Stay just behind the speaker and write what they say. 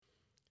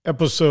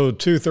Episode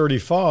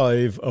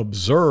 235,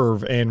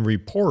 Observe and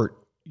Report.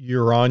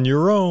 You're on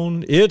your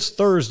own. It's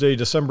Thursday,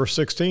 December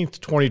 16th,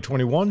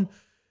 2021.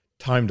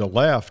 Time to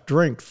laugh,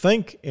 drink,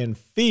 think, and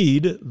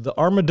feed the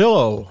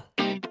armadillo.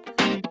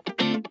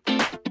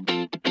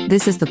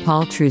 This is the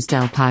Paul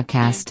Truesdell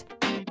Podcast.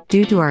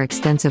 Due to our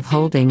extensive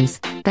holdings,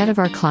 that of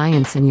our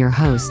clients and your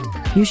host,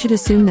 you should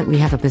assume that we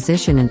have a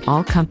position in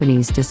all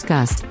companies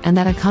discussed and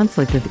that a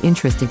conflict of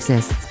interest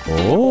exists.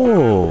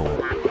 Oh.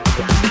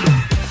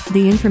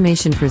 The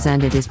information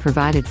presented is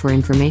provided for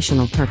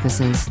informational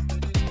purposes.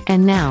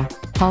 And now,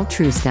 Paul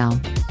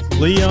Truesdell.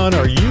 Leon,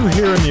 are you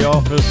here in the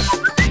office?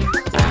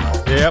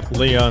 Yep,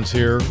 Leon's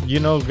here. You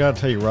know, gotta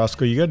tell you,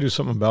 Roscoe, you gotta do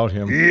something about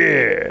him.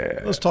 Yeah.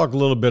 Let's talk a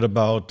little bit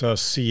about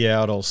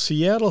Seattle.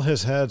 Seattle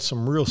has had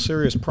some real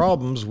serious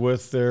problems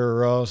with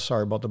their,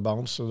 sorry about the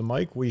bounce of the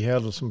mic. We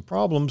had some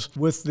problems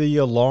with the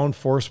law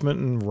enforcement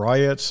and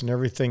riots and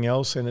everything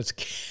else, and it's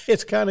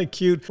kind of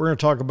cute. We're going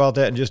to talk about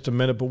that in just a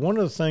minute, but one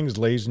of the things,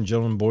 ladies and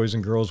gentlemen, boys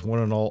and girls, one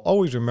and all,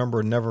 always remember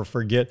and never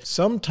forget,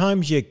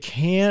 sometimes you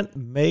can't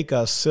make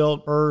a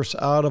silk purse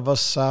out of a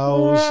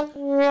sow's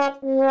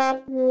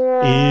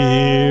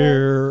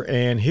ear.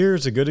 And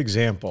here's a good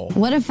example.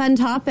 What a fun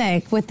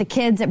topic with the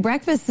kids at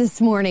breakfast this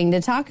morning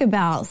to talk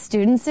about.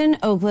 Students in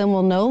Oakland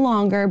will no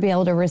longer be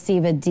able to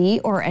receive a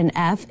D or an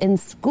F in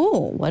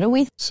school. What do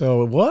we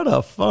So what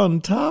a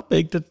fun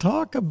topic to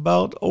talk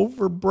about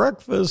over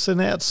breakfast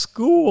and at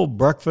school.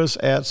 Breakfast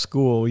at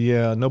school.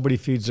 Yeah, nobody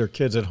feeds their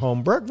kids at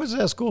home. Breakfast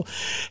at school.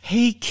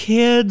 Hey,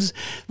 kids,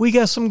 we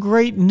got some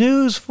great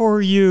news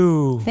for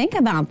you. think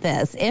about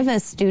this? If a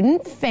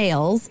student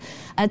fails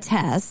a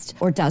test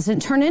or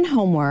doesn't turn in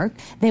homework,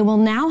 they will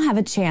now have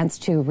a chance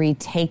to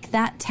retake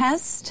that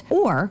test,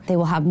 or they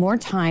will have more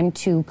time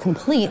to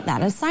complete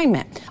that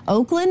assignment.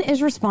 Oakland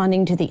is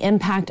responding to the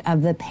impact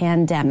of the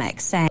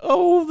pandemic, saying,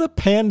 Oh, the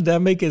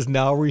pandemic is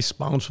now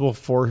responsible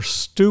for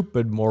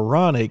stupid,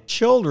 moronic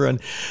children.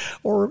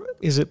 Or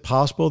is it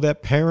possible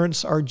that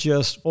parents are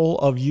just full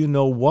of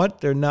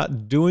you-know-what? They're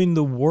not doing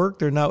the work.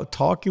 They're not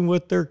talking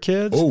with their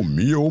kids. Oh,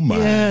 me, oh, my.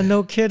 Yeah,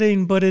 no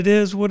kidding, but it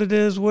is what it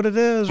is,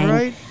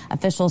 right?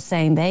 Officials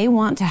saying they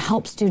want to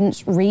help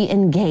students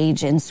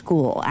re-engage in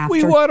school after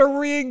We want to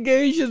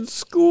re-engage in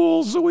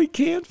school so we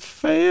can't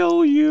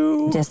fail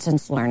you.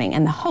 distance learning.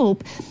 And the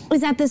hope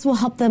is that this will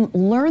help them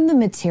learn the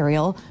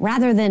material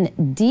rather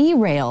than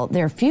derail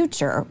their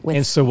future with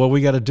And so what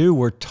we got to do,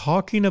 we're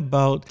talking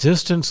about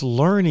distance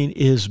learning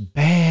is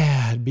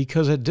bad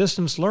because at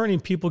distance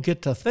learning, people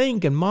get to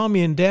think, and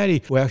mommy and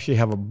daddy, who actually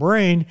have a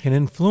brain, can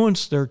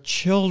influence their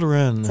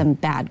children. some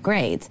bad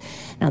grades.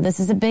 Now, this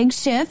is a big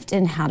shift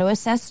in how to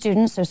assess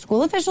students, so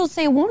school officials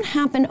say it won't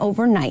happen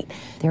overnight.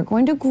 They're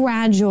going to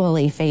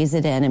gradually phase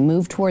it in and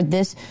move toward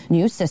this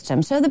new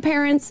system so the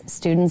parents,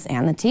 students,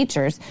 and the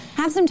teachers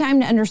have some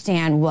time to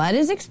understand what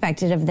is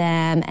expected of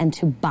them and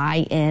to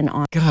buy in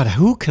on. God,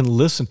 who can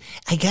listen?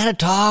 I got to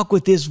talk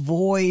with this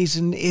voice.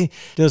 And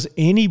does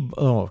any...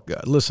 Oh,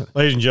 God, listen.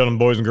 Ladies and gentlemen,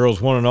 boys and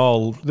girls, one and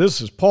all,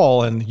 this is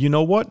Paul, and you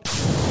know what?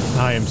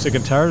 I am sick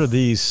and tired of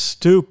these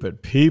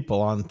stupid people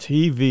on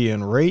TV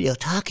and radio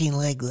talking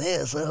like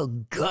this. Oh,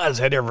 God, is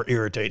that ever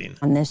irritating?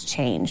 On this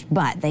change,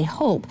 but they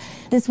hope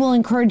this will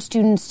encourage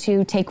students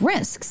to take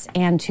risks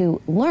and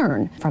to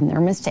learn from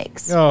their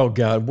mistakes. Oh,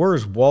 God,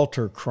 where's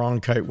Walter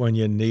Cronkite when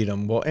you need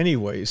him? Well,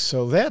 anyways,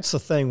 so that's the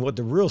thing. What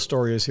the real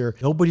story is here,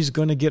 nobody's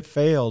going to get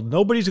failed.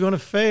 Nobody's going to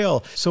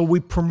fail. So we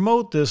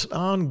promote this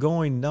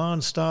ongoing,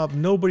 nonstop.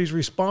 Nobody's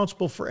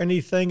responsible for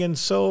anything. And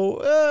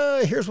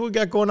so here's what we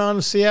got going on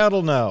in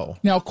Seattle now.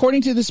 Now,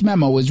 according to this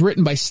memo, it was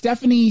written by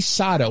Stephanie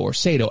Sato,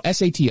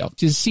 S-A-T-O.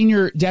 She's a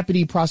senior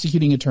deputy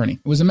prosecuting attorney.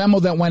 It was a memo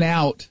that went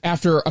out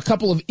after a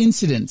couple of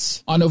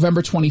incidents on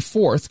November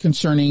 24th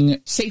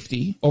concerning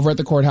safety over at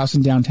the courthouse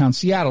in downtown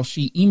Seattle.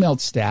 She emailed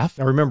staff.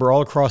 Now, remember,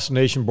 all across the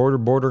nation, border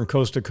to border and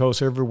coast to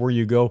coast, everywhere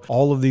you go,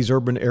 all of these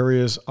urban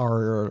areas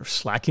are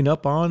slacking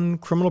up on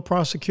criminal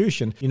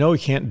prosecution. You know, you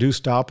can't do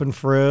stop and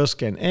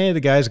frisk, and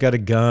the guy's got a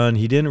gun.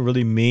 He didn't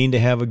really mean to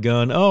have a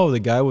gun. Oh, the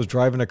guy was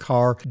driving a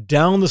car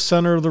down the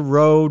center of the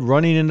road,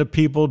 running into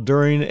people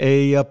during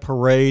a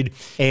parade,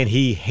 and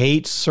he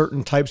hates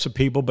certain types of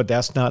people, but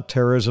that's not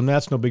terrorism.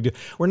 That's no big deal.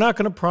 We're not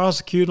going to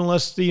prosecute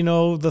unless,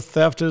 the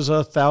theft is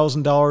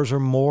 $1,000 or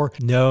more.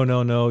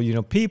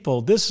 No.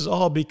 People, this is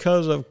all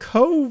because of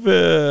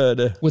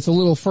COVID. With a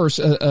little first,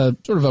 sort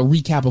of a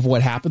recap of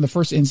what happened. The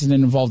first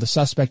incident involved a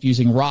suspect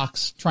using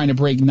rocks trying to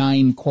break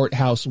 9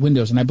 courthouse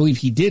windows, and I believe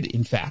he did,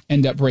 in fact,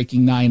 end up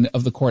breaking 9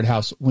 of the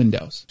courthouse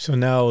windows. So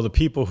now the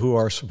people who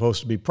are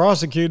supposed to be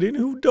prosecuting,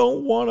 who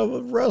don't want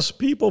to arrest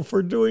people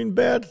for doing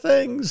bad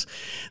things.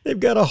 They've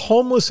got a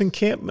homeless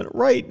encampment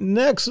right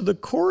next to the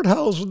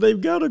courthouse. They've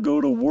got to go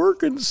to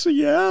work in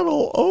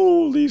Seattle.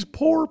 Oh, these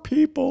poor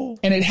people.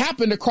 And it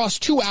happened across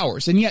 2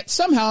 hours, and yet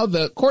somehow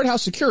the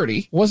courthouse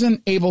security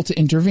wasn't able to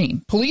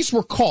intervene. Police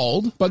were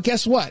called, but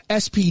guess what?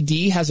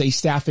 SPD has a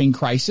staffing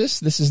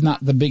crisis. This is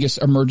not the biggest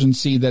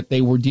emergency that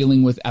they were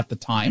dealing with at the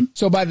time.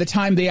 So by the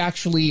time they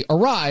actually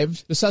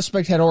arrived, the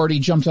suspect had already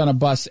jumped on a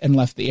bus and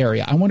left the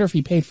area. I wonder if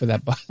he paid for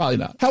that bus. Probably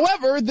not. However,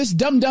 However, this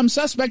dumb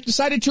suspect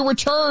decided to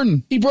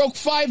return. He broke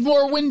 5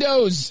 more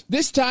windows.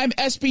 This time,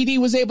 SPD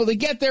was able to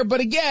get there, but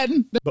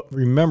again... But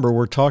remember,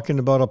 we're talking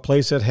about a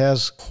place that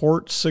has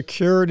court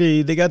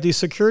security. They got these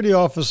security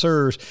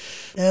officers.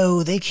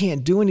 No, they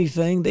can't do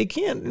anything. They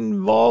can't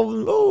involve...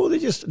 Oh, they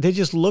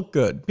just look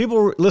good.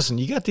 People, listen,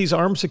 you got these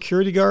armed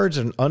security guards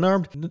and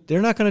unarmed.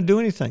 They're not going to do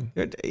anything.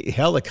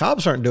 Hell, the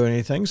cops aren't doing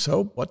anything,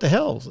 so what the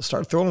hell?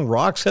 Start throwing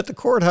rocks at the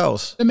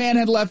courthouse. The man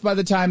had left by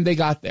the time they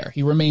got there.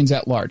 He remains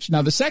at large.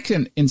 Now, the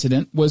second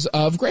incident was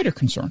of greater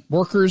concern.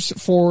 Workers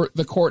for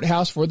the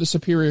courthouse, for the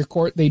Superior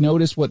Court, they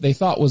noticed what they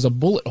thought was a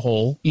bullet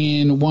hole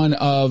in one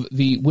of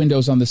the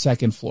windows on the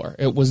second floor.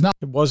 It wasn't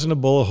a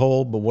bullet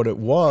hole, but what it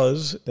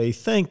was, they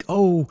think,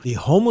 oh, the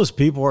homeless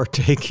people are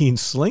taking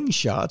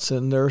slingshots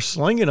and they're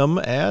slinging them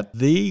at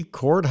the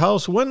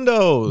courthouse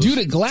windows. Due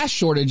to glass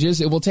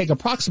shortages, it will take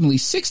approximately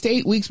 6 to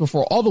 8 weeks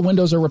before all the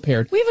windows are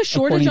repaired. We have a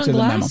shortage on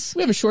glass? Memo.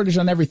 We have a shortage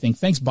on everything.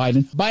 Thanks,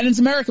 Biden. Biden's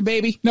America,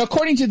 baby. Now,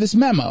 according to this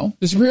memo,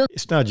 the Superior...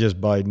 It's not just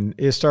Biden.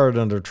 It started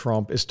under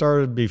Trump. It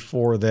started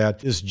before that.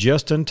 This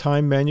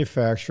just-in-time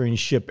manufacturing,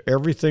 ship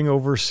everything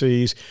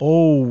overseas.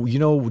 Oh,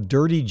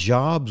 dirty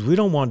jobs. We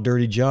don't want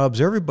dirty jobs.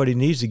 Everybody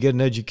needs to get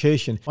an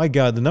education. My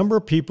God, the number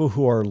of people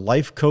who are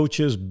life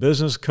coaches,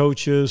 business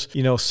coaches,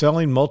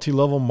 selling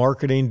multi-level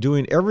marketing,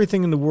 doing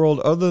everything in the world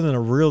other than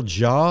a real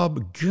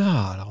job.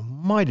 God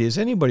almighty, is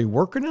anybody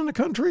working in the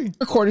country?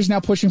 The court is now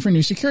pushing for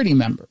new security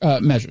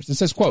measures. It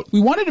says, quote, "We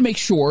wanted to make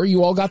sure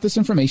you all got this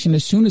information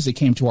as soon as it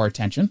came to our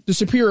attention. The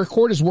Superior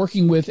Court is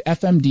working with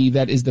FMD,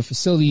 that is the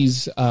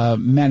Facilities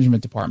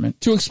Management Department,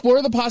 to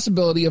explore the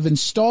possibility of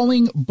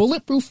installing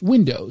bulletproof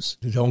windows."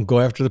 Don't go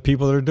after the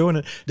people that are doing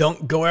it.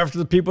 Don't go after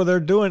the people that are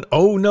doing it.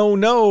 Oh, no.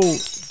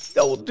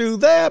 Don't do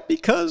that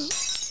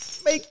because...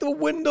 make the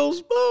windows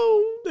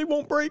blow. They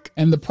won't break.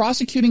 And the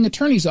prosecuting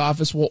attorney's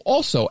office will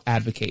also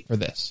advocate for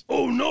this.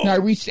 Oh, no. Now, I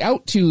reached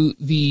out to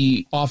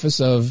the office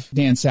of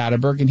Dan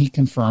Satterberg, and he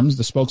confirms,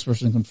 the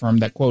spokesperson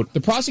confirmed that, quote,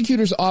 "The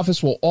prosecutor's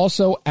office will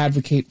also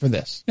advocate for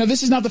this." Now,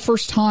 this is not the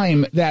first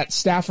time that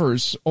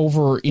staffers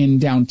over in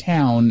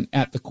downtown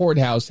at the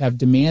courthouse have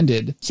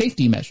demanded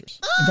safety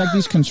measures. In fact,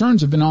 these concerns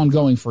have been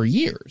ongoing for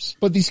years.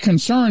 But these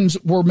concerns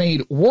were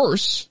made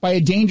worse by a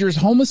dangerous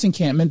homeless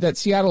encampment that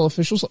Seattle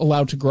officials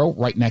allowed to grow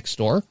right next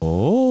door.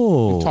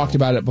 Oh. We've talked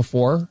about it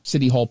before,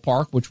 City Hall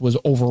Park, which was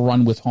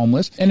overrun with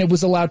homeless, and it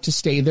was allowed to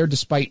stay there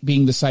despite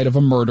being the site of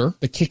a murder,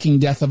 the kicking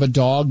death of a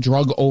dog,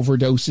 drug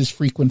overdoses,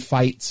 frequent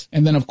fights.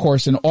 And then, of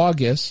course, in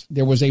August,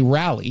 there was a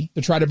rally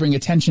to try to bring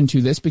attention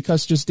to this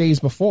because just days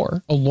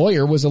before, a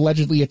lawyer was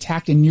allegedly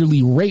attacked and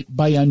nearly raped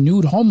by a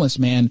nude homeless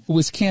man who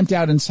was camped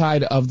out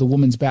inside of the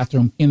women's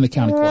bathroom in the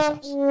county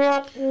courthouse.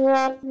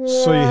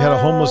 So you had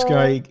a homeless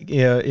guy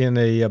in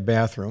a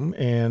bathroom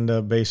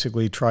and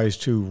basically tries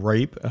to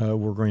rape.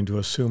 We're going to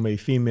assume a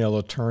female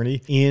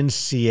attorney in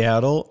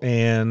Seattle,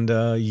 and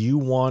you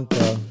want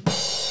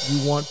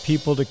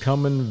people to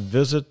come and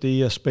visit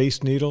the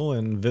Space Needle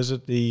and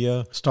visit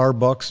the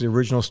Starbucks, the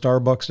original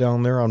Starbucks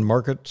down there on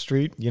Market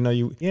Street.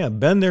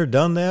 Been there,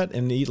 done that.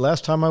 And the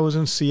last time I was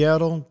in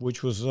Seattle,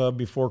 which was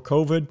before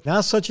COVID,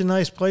 not such a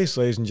nice place,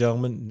 ladies and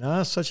gentlemen.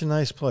 Not such a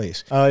nice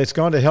place. It's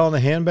gone to hell in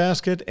a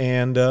handbasket,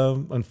 and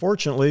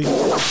unfortunately,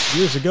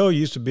 years ago,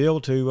 you used to be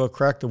able to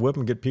crack the whip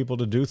and get people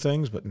to do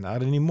things, but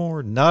not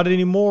anymore. Not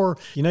anymore.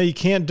 You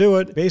can't do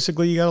it.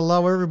 Basically, you got to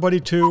allow everybody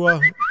to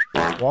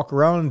walk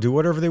around and do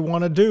whatever they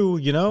want to do,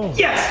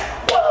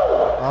 Yes! Woo!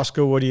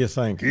 Oscar, what do you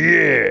think? Yeah!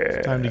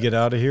 It's time to get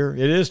out of here.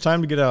 It is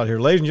time to get out of here.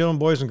 Ladies and gentlemen,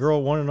 boys and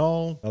girls, one and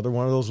all, another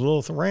one of those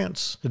little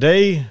rants.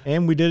 Today,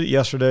 and we did it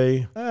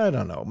yesterday, I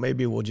don't know,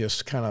 maybe we'll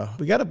just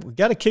we got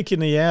to kick you in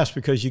the ass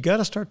because you got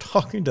to start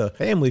talking to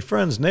family,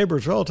 friends,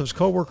 neighbors, relatives,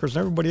 coworkers,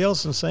 and everybody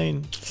else and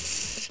saying,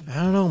 I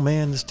don't know,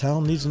 man, this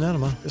town needs an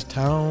enema. This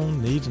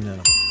town needs an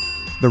enema.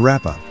 The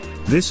wrap-up.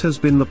 This has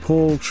been the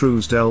Paul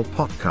Truesdell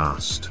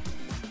Podcast.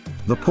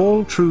 The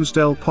Paul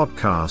Truesdell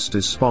Podcast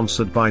is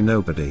sponsored by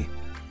nobody.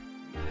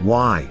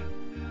 Why?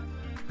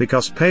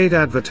 Because paid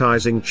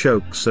advertising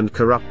chokes and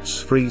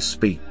corrupts free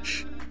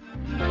speech.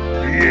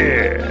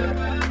 Yeah!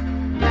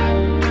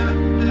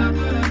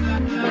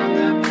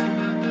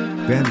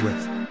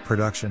 Bandwidth,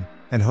 production,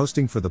 and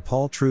hosting for the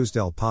Paul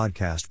Truesdell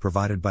Podcast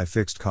provided by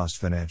Fixed Cost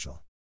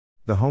Financial.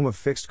 The home of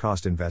fixed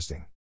cost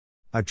investing.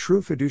 A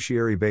true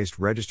fiduciary-based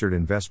registered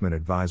investment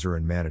advisor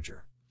and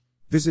manager.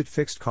 Visit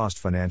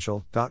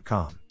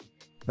fixedcostfinancial.com.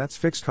 That's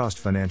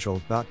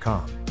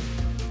fixedcostfinancial.com.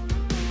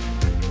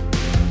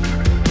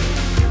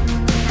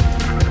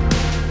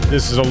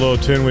 This is a little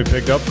tune we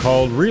picked up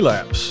called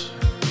Relapse.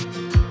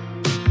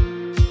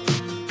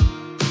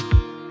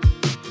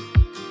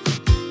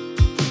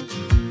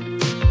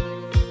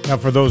 Now,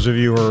 for those of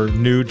you who are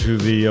new to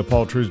the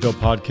Paul Truesdell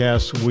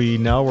Podcast, we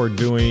now are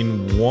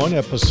doing one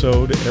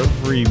episode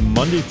every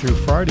Monday through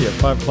Friday at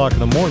 5 o'clock in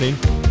the morning.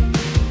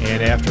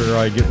 And after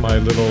I get my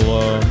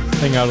little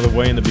thing out of the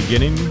way in the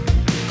beginning,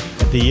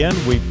 at the end,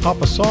 we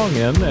pop a song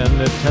in,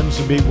 and it tends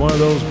to be one of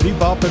those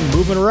bebopping,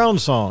 moving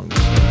around songs.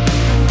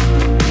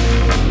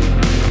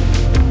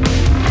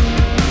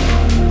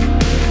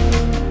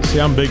 See,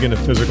 I'm big into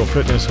physical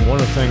fitness, and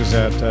one of the things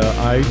that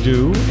I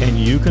do and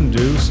you can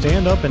do,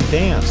 stand up and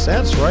dance.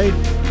 That's right.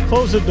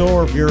 Close the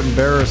door if you're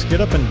embarrassed. Get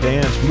up and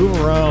dance. Move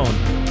around.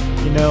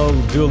 You know,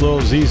 do a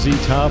little ZZ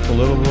Top, a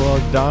little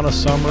Donna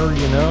Summer,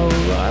 you know.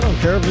 I don't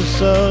care if it's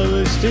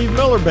the Steve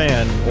Miller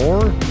Band,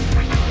 or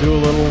do a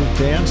little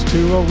dance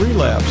to a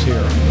Relapse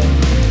here.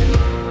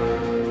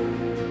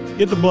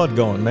 Get the blood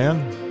going,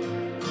 man.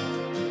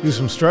 Do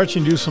some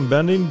stretching, do some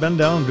bending, bend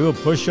down, do a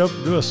push-up,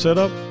 do a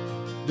sit-up,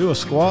 do a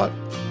squat.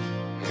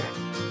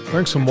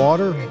 Drink some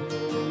water.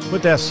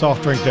 Put that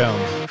soft drink down.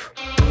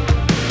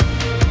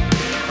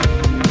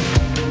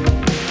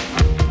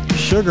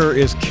 Sugar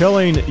is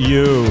killing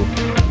you.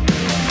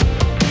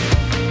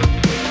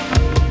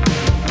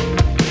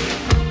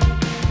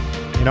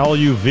 And all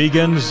you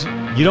vegans,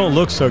 you don't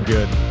look so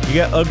good. You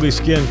got ugly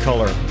skin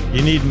color.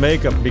 You need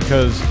makeup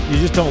because you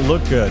just don't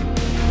look good.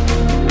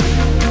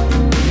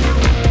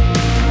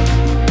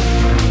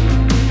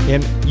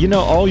 And, you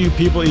know, all you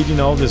people eating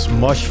all this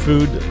mush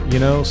food, you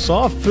know,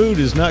 soft food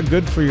is not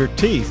good for your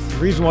teeth. The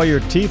reason why your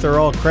teeth are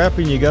all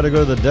crappy and you got to go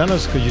to the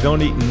dentist because you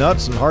don't eat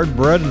nuts and hard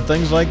bread and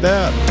things like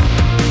that.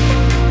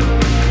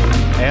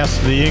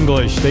 Ask the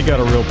English. They got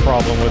a real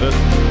problem with it.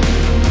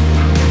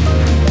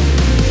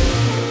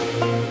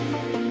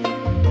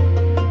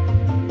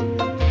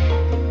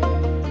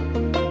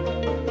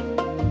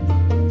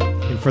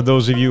 For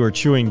those of you who are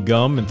chewing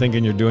gum and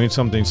thinking you're doing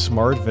something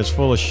smart, if it's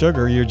full of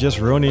sugar, you're just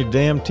ruining your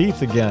damn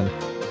teeth again.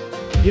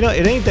 You know,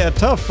 it ain't that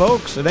tough,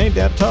 folks. It ain't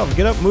that tough.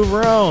 Get up, move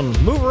around.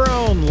 Move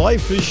around.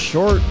 Life is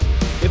short.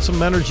 Get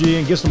some energy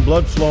and get some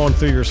blood flowing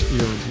through your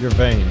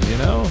veins, you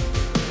know?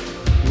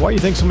 Why do you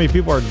think so many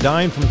people are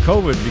dying from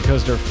COVID?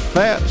 Because they're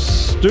fat,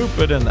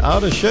 stupid, and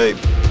out of shape.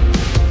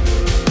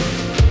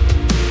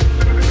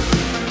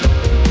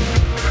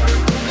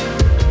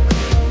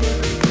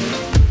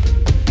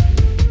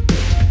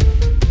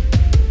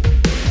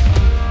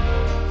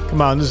 Come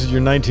on, this is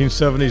your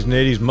 1970s and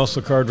 80s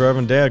muscle car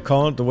driving dad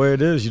calling it the way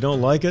it is. You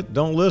don't like it?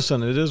 Don't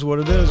listen. It is what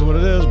it is, what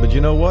it is. But you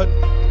know what?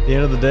 At the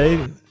end of the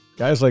day,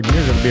 guys like me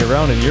are going to be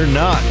around and you're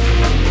not.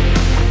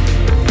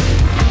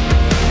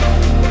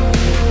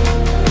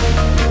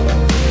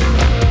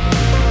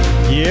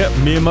 Yep,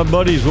 me and my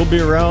buddies will be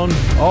around.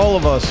 All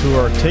of us who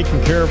are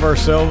taking care of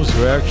ourselves,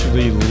 who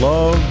actually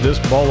love this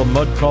ball of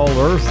mud called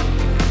Earth,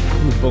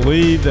 who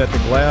believe that the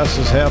glass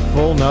is half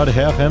full, not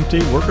half empty.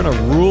 We're going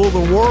to rule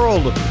the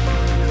world.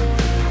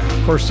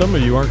 Of course, some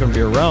of you aren't going to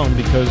be around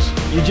because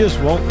you just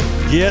won't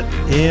get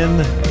in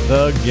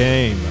the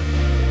game.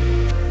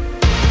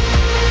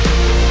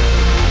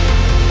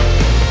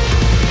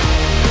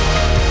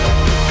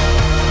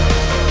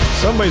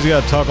 Somebody's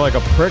got to talk like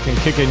a prick and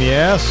kick in the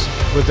ass.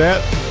 With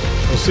that,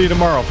 we'll see you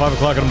tomorrow, 5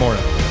 o'clock in the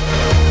morning.